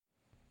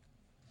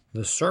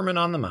The Sermon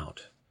on the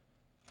Mount,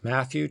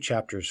 Matthew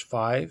chapters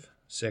 5,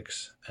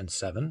 6, and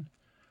 7,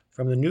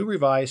 from the New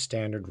Revised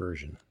Standard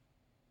Version.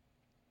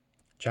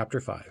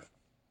 Chapter 5.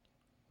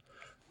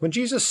 When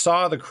Jesus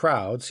saw the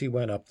crowds, he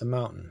went up the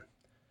mountain,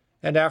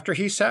 and after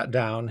he sat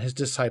down, his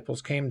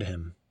disciples came to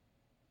him.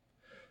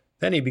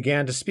 Then he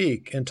began to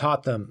speak and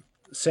taught them,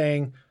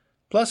 saying,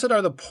 "Blessed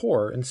are the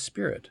poor in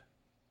spirit,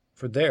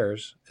 for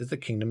theirs is the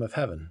kingdom of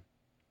heaven.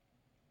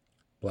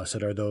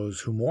 Blessed are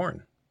those who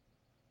mourn,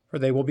 for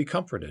they will be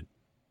comforted.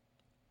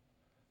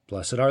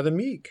 Blessed are the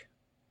meek,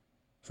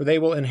 for they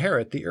will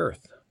inherit the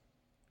earth.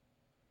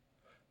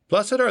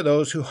 Blessed are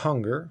those who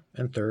hunger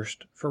and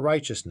thirst for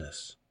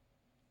righteousness,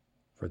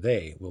 for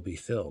they will be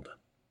filled.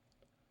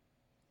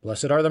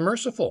 Blessed are the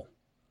merciful,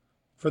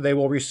 for they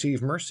will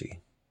receive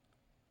mercy.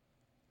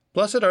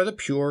 Blessed are the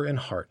pure in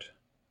heart,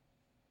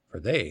 for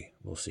they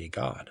will see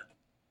God.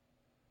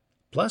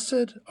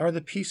 Blessed are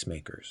the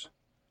peacemakers,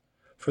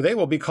 for they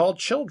will be called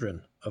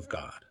children of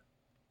God.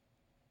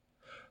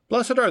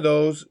 Blessed are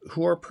those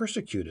who are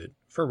persecuted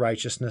for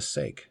righteousness'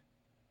 sake,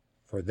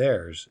 for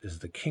theirs is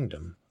the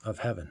kingdom of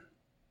heaven.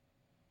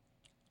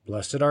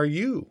 Blessed are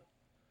you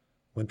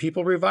when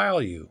people revile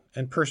you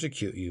and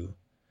persecute you,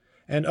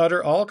 and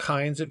utter all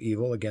kinds of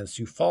evil against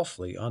you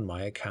falsely on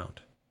my account.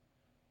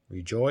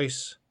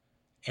 Rejoice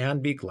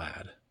and be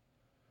glad,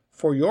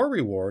 for your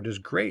reward is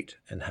great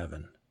in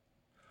heaven.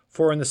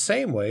 For in the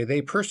same way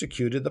they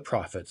persecuted the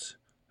prophets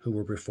who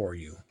were before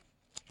you.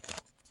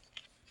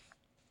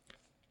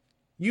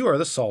 You are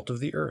the salt of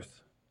the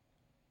earth.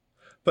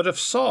 But if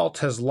salt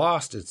has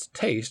lost its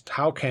taste,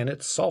 how can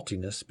its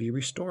saltiness be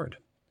restored?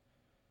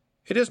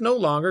 It is no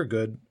longer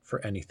good for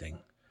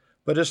anything,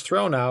 but is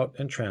thrown out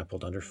and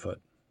trampled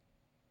underfoot.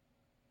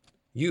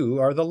 You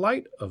are the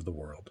light of the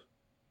world.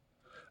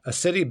 A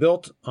city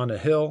built on a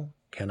hill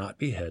cannot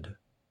be hid.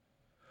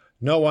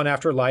 No one,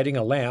 after lighting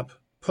a lamp,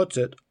 puts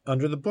it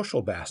under the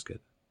bushel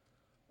basket,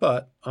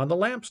 but on the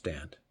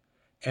lampstand,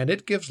 and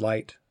it gives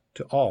light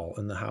to all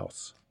in the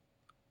house.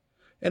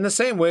 In the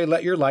same way,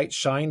 let your light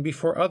shine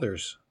before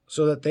others,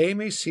 so that they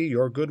may see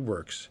your good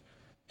works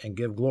and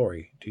give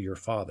glory to your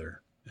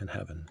Father in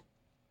heaven.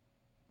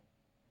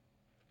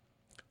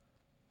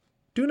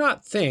 Do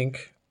not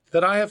think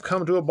that I have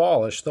come to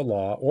abolish the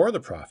law or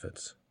the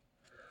prophets.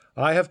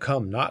 I have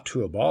come not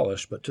to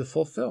abolish, but to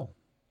fulfill.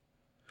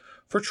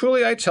 For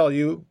truly I tell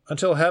you,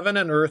 until heaven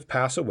and earth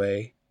pass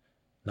away,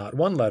 not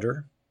one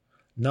letter,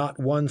 not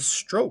one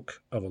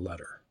stroke of a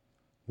letter,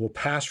 will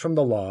pass from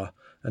the law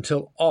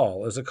until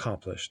all is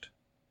accomplished.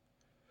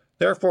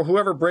 Therefore,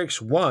 whoever breaks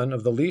one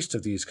of the least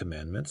of these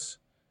commandments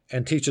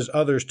and teaches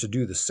others to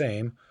do the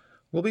same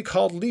will be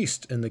called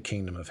least in the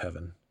kingdom of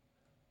heaven.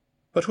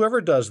 But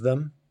whoever does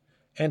them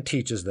and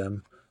teaches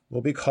them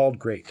will be called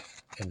great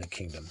in the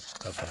kingdom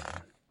of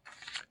heaven.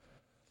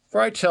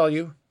 For I tell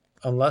you,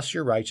 unless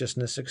your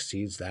righteousness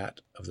exceeds that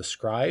of the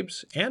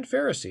scribes and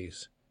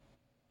Pharisees,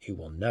 you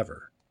will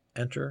never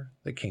enter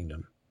the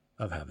kingdom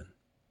of heaven.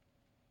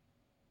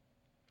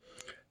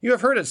 You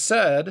have heard it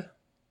said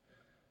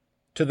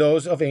to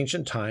those of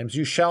ancient times,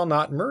 "You shall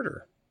not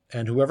murder,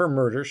 and whoever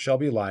murders shall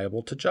be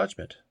liable to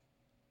judgment."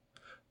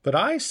 But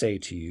I say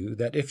to you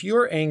that if you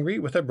are angry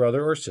with a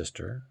brother or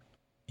sister,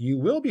 you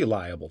will be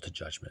liable to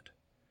judgment.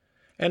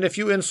 And if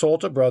you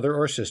insult a brother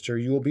or sister,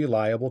 you will be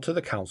liable to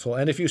the council.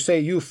 And if you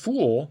say, "You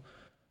fool,"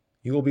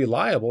 you will be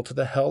liable to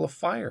the hell of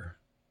fire.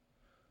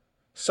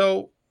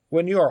 So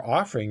when you are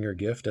offering your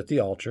gift at the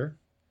altar,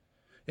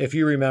 if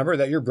you remember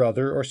that your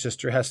brother or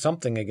sister has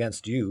something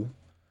against you,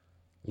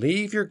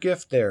 leave your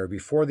gift there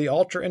before the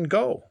altar and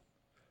go.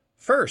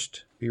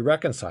 First, be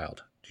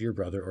reconciled to your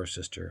brother or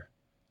sister,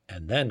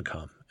 and then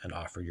come and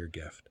offer your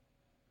gift.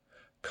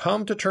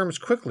 Come to terms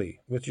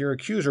quickly with your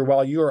accuser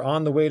while you are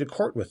on the way to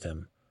court with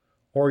him,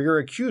 or your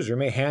accuser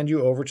may hand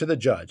you over to the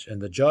judge,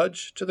 and the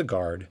judge to the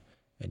guard,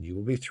 and you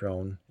will be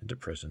thrown into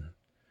prison.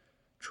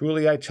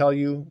 Truly I tell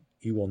you,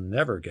 you will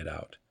never get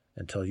out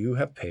until you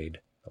have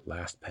paid the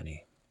last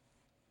penny.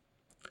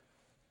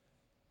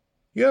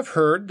 You have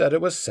heard that it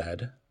was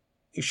said,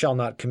 "You shall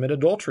not commit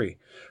adultery."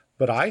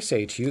 But I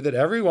say to you that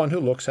everyone who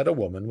looks at a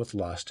woman with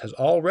lust has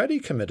already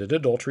committed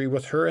adultery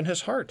with her in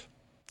his heart.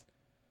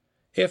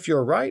 If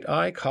your right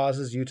eye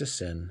causes you to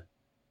sin,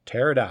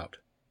 tear it out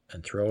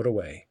and throw it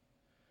away.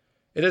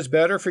 It is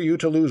better for you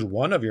to lose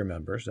one of your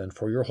members than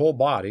for your whole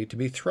body to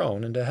be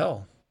thrown into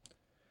hell.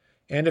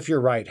 And if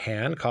your right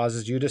hand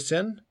causes you to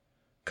sin,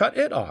 cut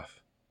it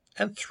off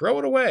and throw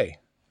it away.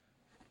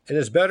 It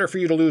is better for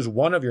you to lose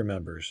one of your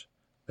members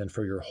than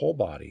for your whole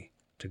body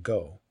to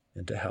go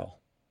into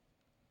hell.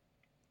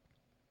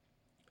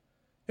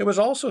 It was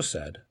also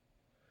said,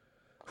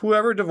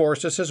 "Whoever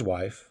divorces his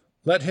wife,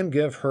 let him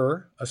give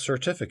her a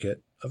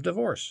certificate of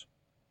divorce."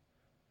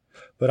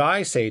 But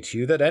I say to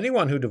you that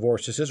anyone who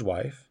divorces his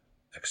wife,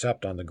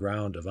 except on the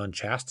ground of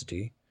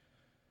unchastity,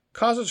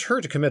 causes her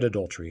to commit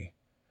adultery,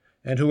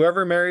 and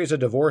whoever marries a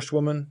divorced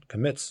woman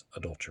commits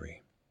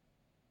adultery.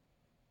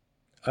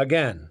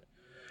 Again,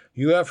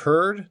 you have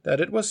heard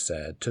that it was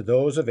said to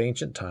those of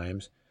ancient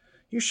times,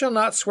 "You shall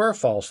not swear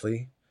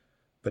falsely,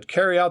 but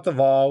carry out the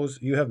vows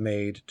you have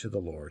made to the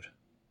Lord.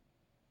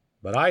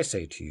 But I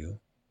say to you,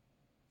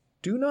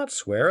 do not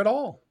swear at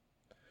all,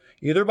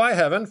 either by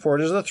heaven, for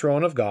it is the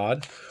throne of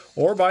God,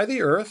 or by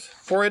the earth,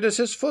 for it is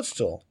his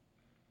footstool,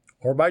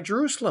 or by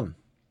Jerusalem,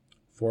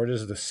 for it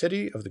is the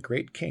city of the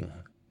great King.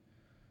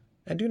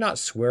 And do not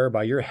swear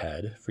by your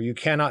head, for you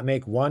cannot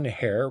make one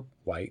hair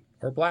white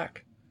or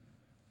black.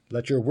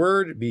 Let your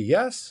word be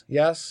yes,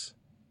 yes,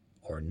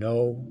 or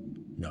no,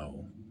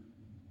 no.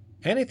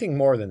 Anything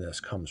more than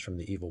this comes from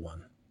the evil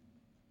one.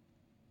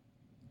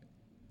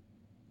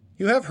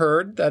 You have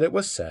heard that it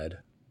was said,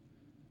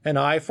 an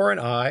eye for an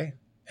eye,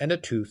 and a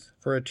tooth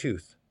for a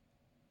tooth.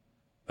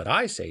 But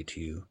I say to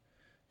you,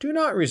 do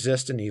not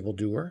resist an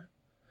evildoer.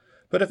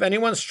 But if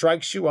anyone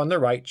strikes you on the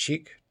right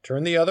cheek,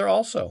 turn the other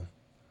also.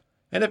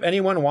 And if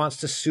anyone wants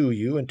to sue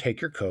you and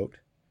take your coat,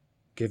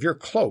 give your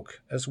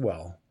cloak as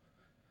well.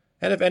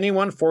 And if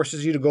anyone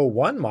forces you to go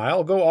 1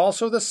 mile, go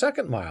also the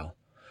 2nd mile.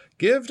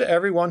 Give to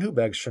everyone who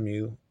begs from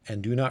you,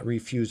 and do not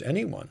refuse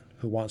anyone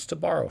who wants to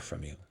borrow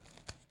from you.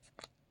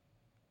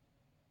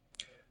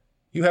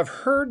 You have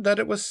heard that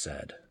it was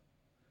said,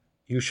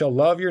 you shall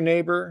love your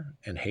neighbor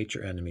and hate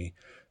your enemy.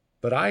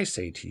 But I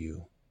say to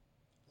you,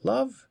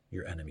 love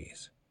your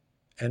enemies,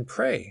 and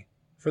pray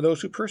for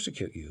those who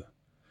persecute you,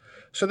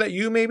 so that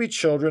you may be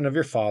children of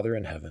your Father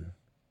in heaven.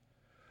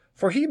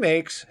 For he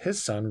makes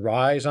his sun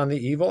rise on the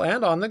evil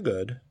and on the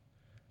good,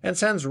 and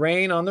sends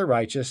rain on the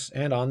righteous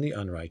and on the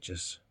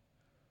unrighteous.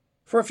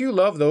 For if you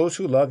love those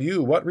who love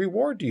you, what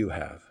reward do you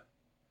have?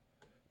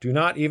 Do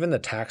not even the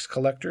tax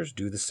collectors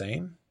do the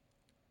same?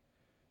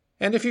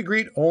 And if you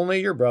greet only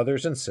your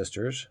brothers and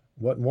sisters,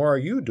 what more are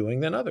you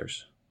doing than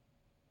others?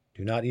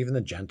 Do not even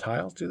the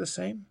Gentiles do the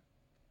same?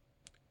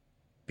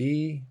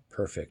 Be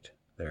perfect,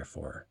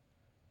 therefore,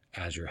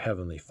 as your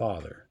heavenly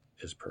Father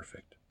is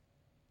perfect.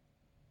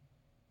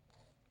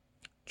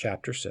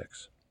 Chapter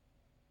 6.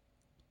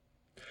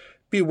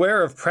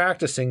 Beware of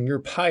practicing your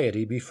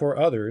piety before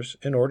others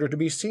in order to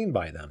be seen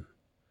by them,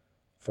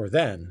 for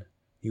then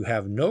you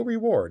have no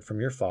reward from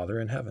your Father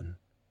in heaven.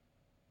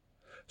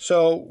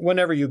 So,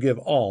 whenever you give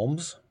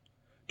alms,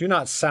 do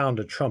not sound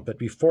a trumpet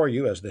before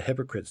you as the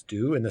hypocrites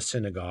do in the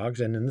synagogues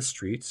and in the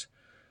streets,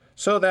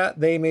 so that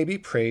they may be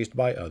praised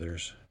by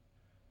others.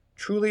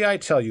 Truly I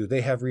tell you,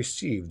 they have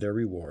received their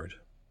reward.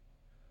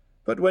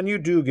 But when you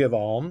do give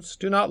alms,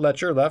 do not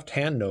let your left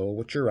hand know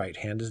what your right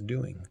hand is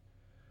doing,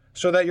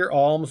 so that your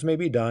alms may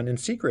be done in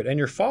secret, and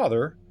your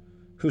Father,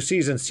 who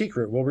sees in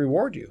secret, will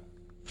reward you.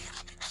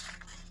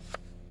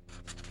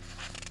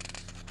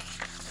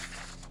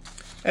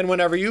 And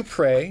whenever you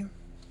pray,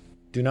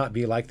 do not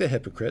be like the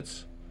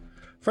hypocrites,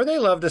 for they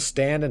love to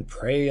stand and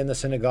pray in the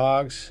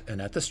synagogues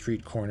and at the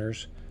street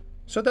corners,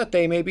 so that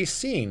they may be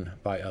seen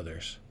by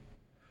others.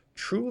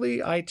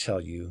 Truly I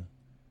tell you,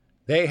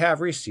 they have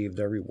received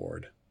their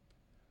reward.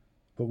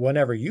 But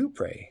whenever you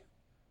pray,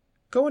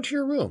 go into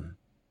your room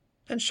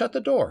and shut the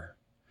door,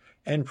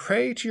 and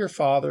pray to your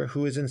Father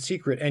who is in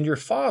secret, and your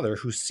Father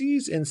who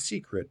sees in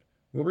secret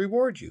will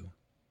reward you.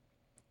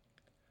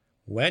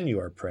 When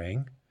you are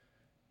praying,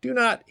 do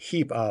not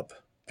heap up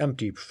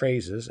empty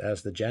phrases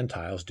as the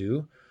Gentiles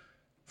do,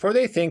 for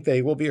they think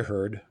they will be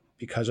heard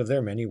because of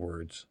their many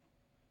words.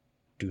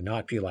 Do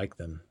not be like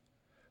them,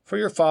 for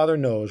your Father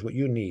knows what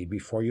you need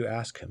before you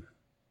ask him.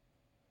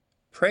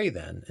 Pray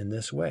then in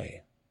this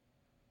way: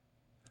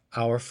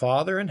 Our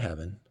Father in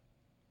heaven,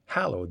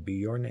 hallowed be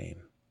your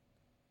name.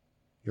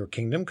 Your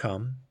kingdom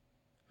come,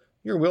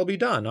 your will be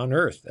done on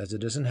earth as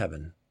it is in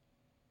heaven.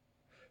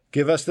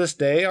 Give us this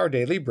day our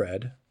daily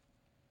bread,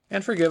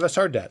 and forgive us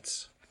our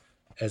debts,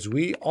 as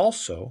we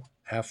also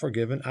have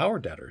forgiven our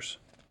debtors.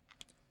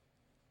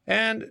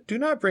 And do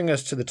not bring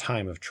us to the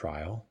time of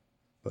trial,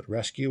 but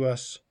rescue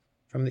us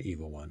from the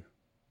evil one.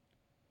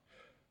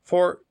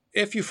 For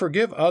if you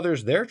forgive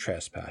others their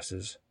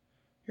trespasses,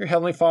 your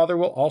heavenly Father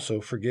will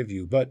also forgive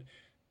you. But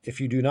if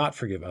you do not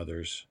forgive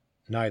others,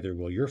 neither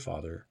will your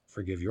Father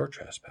forgive your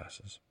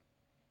trespasses.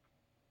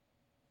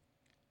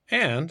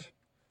 And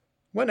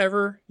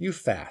whenever you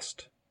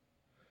fast,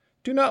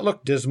 do not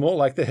look dismal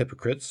like the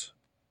hypocrites,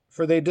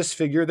 for they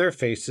disfigure their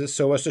faces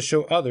so as to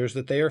show others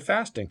that they are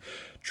fasting.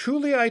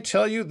 Truly I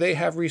tell you, they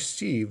have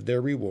received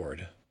their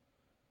reward.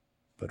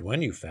 But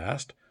when you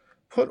fast,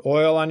 put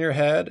oil on your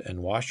head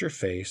and wash your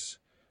face,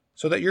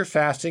 so that your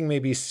fasting may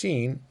be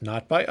seen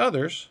not by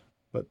others,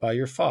 but by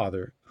your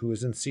Father who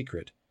is in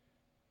secret.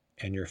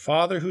 And your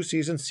Father who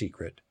sees in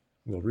secret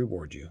will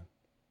reward you.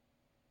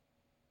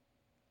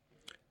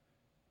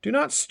 Do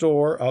not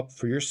store up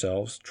for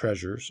yourselves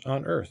treasures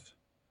on earth,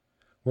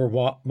 where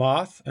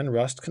moth and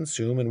rust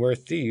consume, and where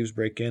thieves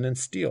break in and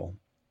steal.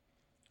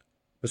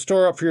 But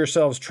store up for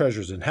yourselves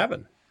treasures in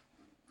heaven,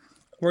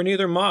 where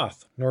neither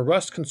moth nor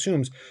rust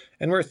consumes,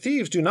 and where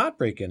thieves do not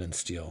break in and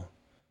steal.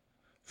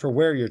 For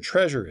where your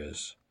treasure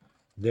is,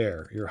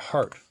 there your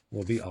heart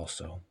will be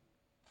also.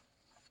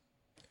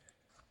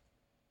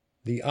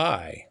 The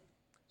eye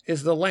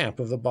is the lamp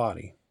of the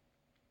body.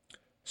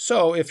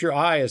 So if your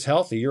eye is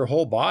healthy, your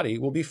whole body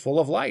will be full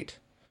of light.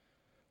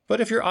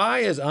 But if your eye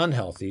is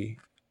unhealthy,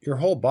 your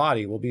whole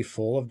body will be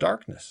full of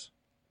darkness.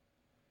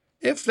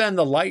 If then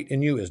the light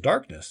in you is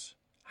darkness,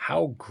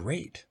 how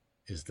great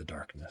is the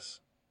darkness?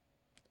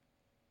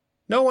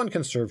 No one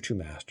can serve two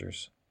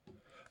masters,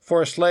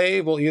 for a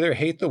slave will either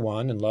hate the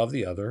one and love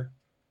the other,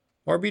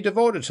 or be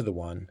devoted to the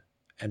one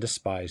and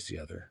despise the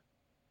other.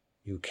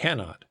 You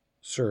cannot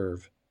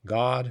serve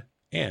God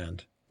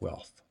and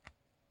wealth.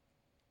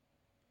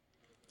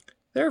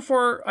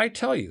 Therefore, I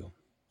tell you,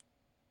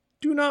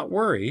 do not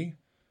worry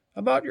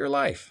about your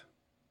life,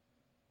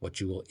 what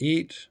you will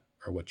eat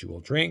or what you will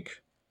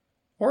drink,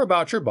 or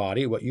about your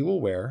body, what you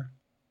will wear.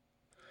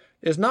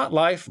 Is not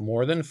life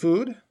more than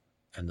food,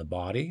 and the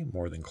body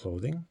more than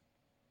clothing?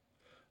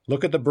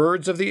 Look at the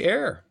birds of the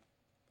air.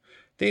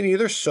 They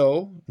neither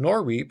sow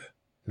nor reap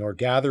nor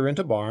gather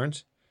into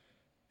barns,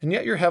 and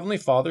yet your heavenly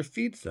Father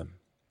feeds them.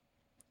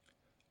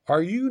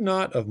 Are you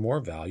not of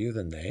more value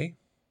than they?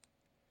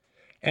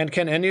 And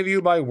can any of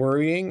you by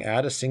worrying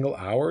add a single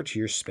hour to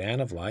your span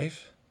of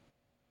life?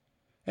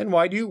 And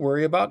why do you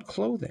worry about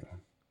clothing?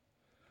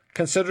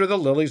 Consider the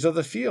lilies of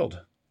the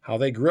field, how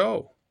they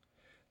grow.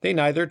 They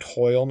neither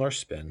toil nor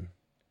spin.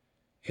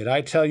 Yet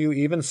I tell you,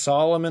 even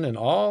Solomon in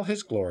all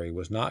his glory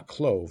was not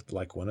clothed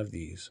like one of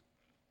these.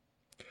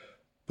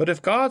 But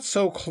if God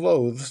so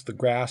clothes the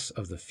grass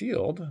of the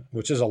field,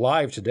 which is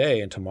alive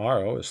today and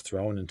tomorrow is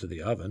thrown into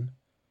the oven,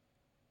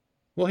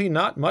 will he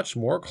not much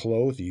more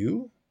clothe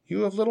you,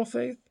 you of little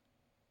faith?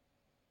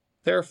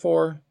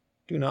 Therefore,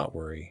 do not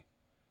worry,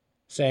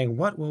 saying,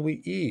 what will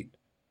we eat?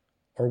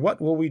 Or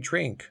what will we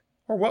drink?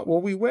 Or what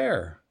will we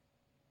wear?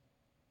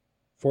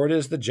 For it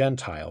is the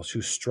Gentiles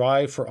who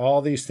strive for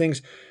all these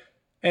things,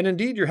 and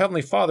indeed your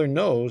heavenly Father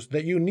knows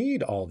that you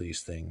need all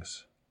these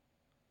things.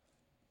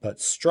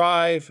 But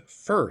strive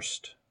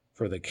first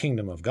for the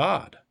kingdom of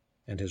God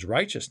and his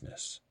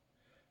righteousness,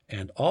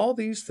 and all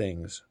these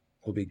things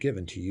will be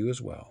given to you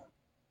as well.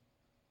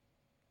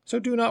 So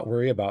do not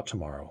worry about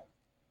tomorrow,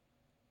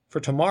 for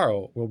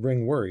tomorrow will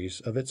bring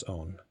worries of its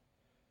own.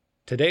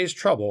 Today's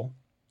trouble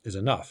is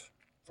enough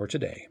for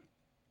today.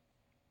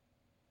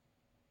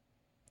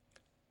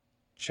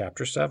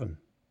 Chapter 7.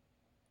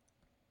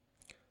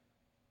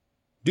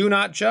 Do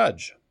not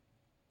judge,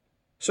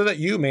 so that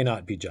you may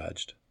not be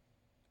judged.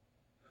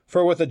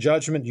 For with the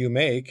judgment you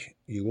make,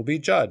 you will be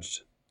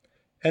judged,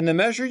 and the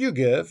measure you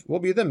give will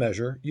be the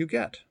measure you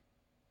get.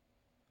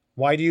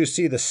 Why do you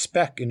see the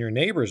speck in your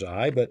neighbor's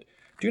eye, but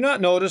do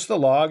not notice the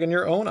log in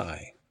your own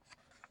eye?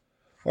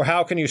 Or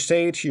how can you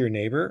say to your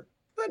neighbor,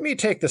 let me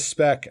take the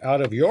speck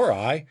out of your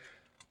eye,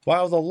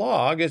 while the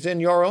log is in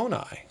your own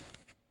eye?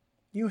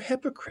 You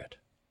hypocrite!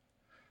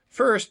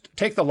 First,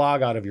 take the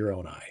log out of your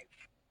own eye,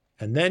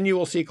 and then you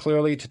will see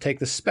clearly to take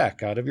the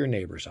speck out of your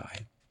neighbor's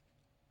eye.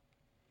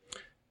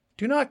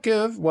 Do not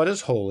give what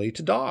is holy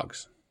to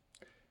dogs,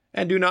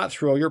 and do not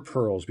throw your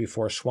pearls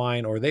before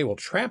swine, or they will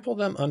trample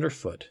them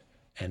underfoot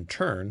and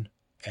turn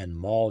and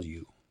maul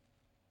you.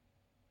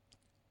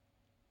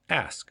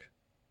 Ask,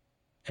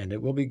 and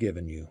it will be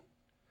given you.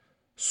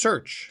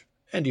 Search,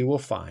 and you will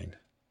find.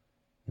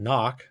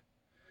 Knock,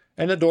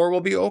 and the door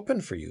will be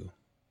opened for you.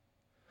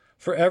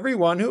 For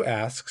everyone who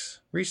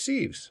asks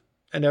receives,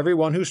 and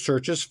everyone who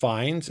searches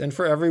finds, and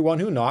for everyone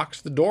who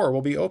knocks the door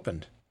will be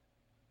opened.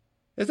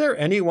 Is there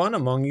anyone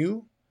among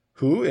you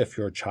who, if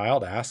your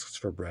child asks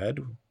for bread,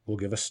 will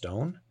give a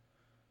stone?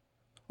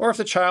 Or if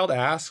the child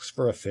asks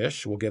for a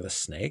fish, will give a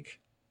snake?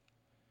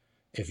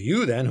 If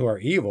you then, who are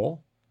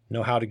evil,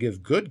 know how to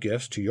give good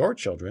gifts to your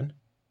children,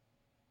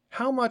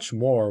 how much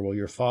more will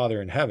your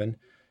Father in heaven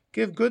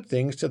give good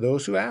things to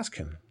those who ask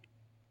him?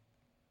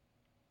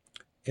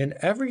 In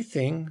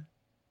everything,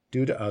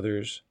 do to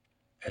others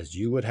as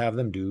you would have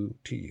them do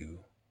to you,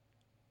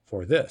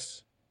 for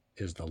this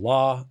is the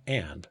law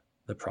and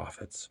the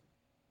prophets.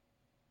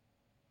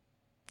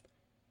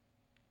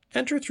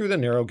 Enter through the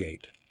narrow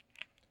gate.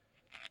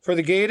 For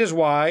the gate is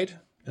wide,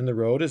 and the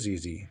road is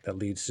easy that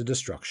leads to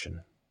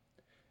destruction,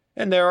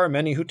 and there are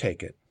many who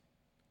take it.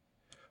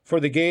 For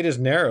the gate is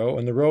narrow,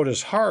 and the road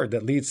is hard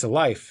that leads to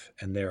life,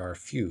 and there are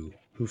few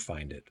who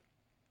find it.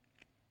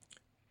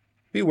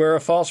 Beware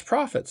of false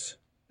prophets,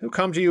 who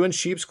come to you in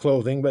sheep's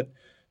clothing, but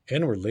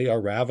inwardly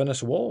are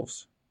ravenous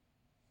wolves.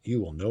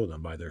 You will know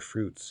them by their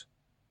fruits.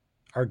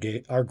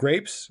 Are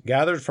grapes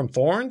gathered from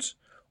thorns,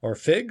 or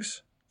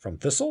figs from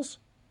thistles?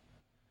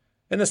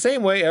 In the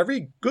same way,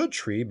 every good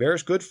tree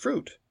bears good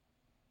fruit,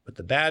 but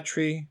the bad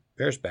tree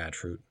bears bad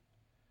fruit.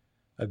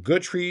 A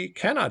good tree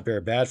cannot bear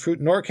bad fruit,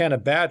 nor can a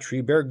bad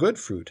tree bear good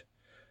fruit.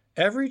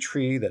 Every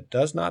tree that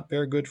does not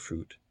bear good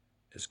fruit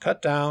is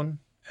cut down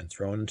and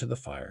thrown into the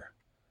fire.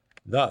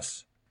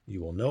 Thus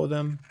you will know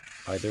them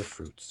by their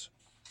fruits.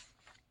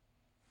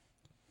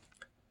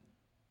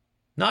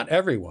 Not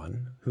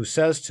everyone who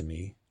says to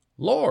me,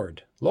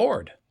 Lord,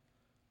 Lord,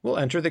 will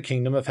enter the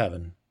kingdom of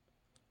heaven,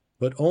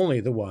 but only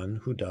the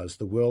one who does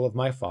the will of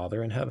my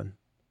Father in heaven.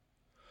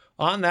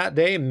 On that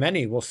day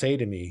many will say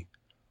to me,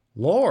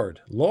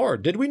 Lord,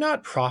 Lord, did we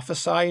not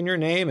prophesy in your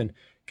name and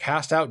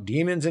cast out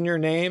demons in your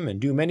name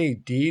and do many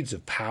deeds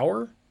of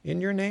power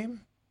in your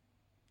name?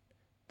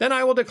 Then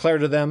I will declare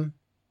to them,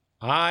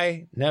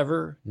 I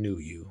never knew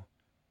you.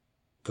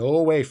 Go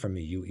away from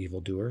me, you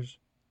evildoers.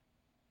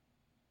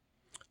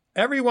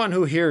 Everyone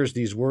who hears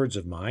these words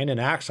of mine and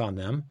acts on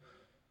them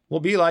will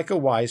be like a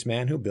wise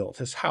man who built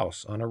his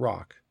house on a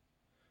rock.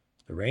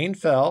 The rain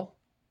fell,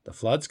 the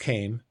floods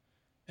came,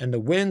 and the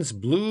winds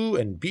blew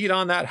and beat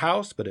on that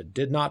house, but it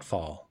did not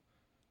fall,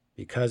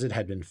 because it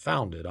had been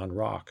founded on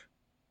rock.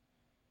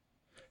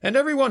 And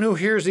everyone who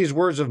hears these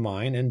words of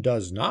mine and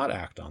does not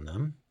act on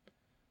them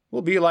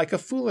will be like a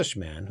foolish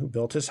man who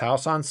built his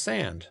house on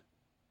sand.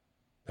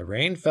 The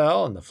rain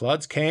fell, and the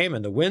floods came,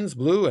 and the winds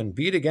blew and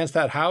beat against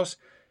that house,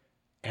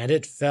 and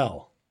it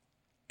fell,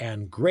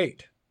 and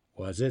great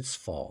was its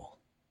fall.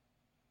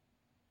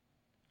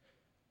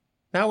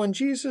 Now when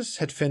Jesus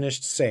had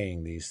finished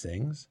saying these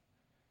things,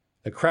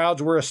 the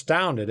crowds were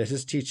astounded at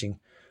his teaching,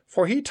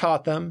 for he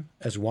taught them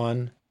as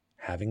one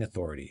having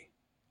authority,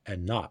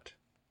 and not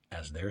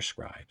as their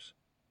scribes.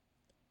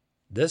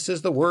 This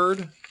is the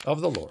word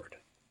of the Lord.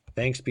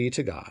 Thanks be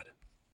to God.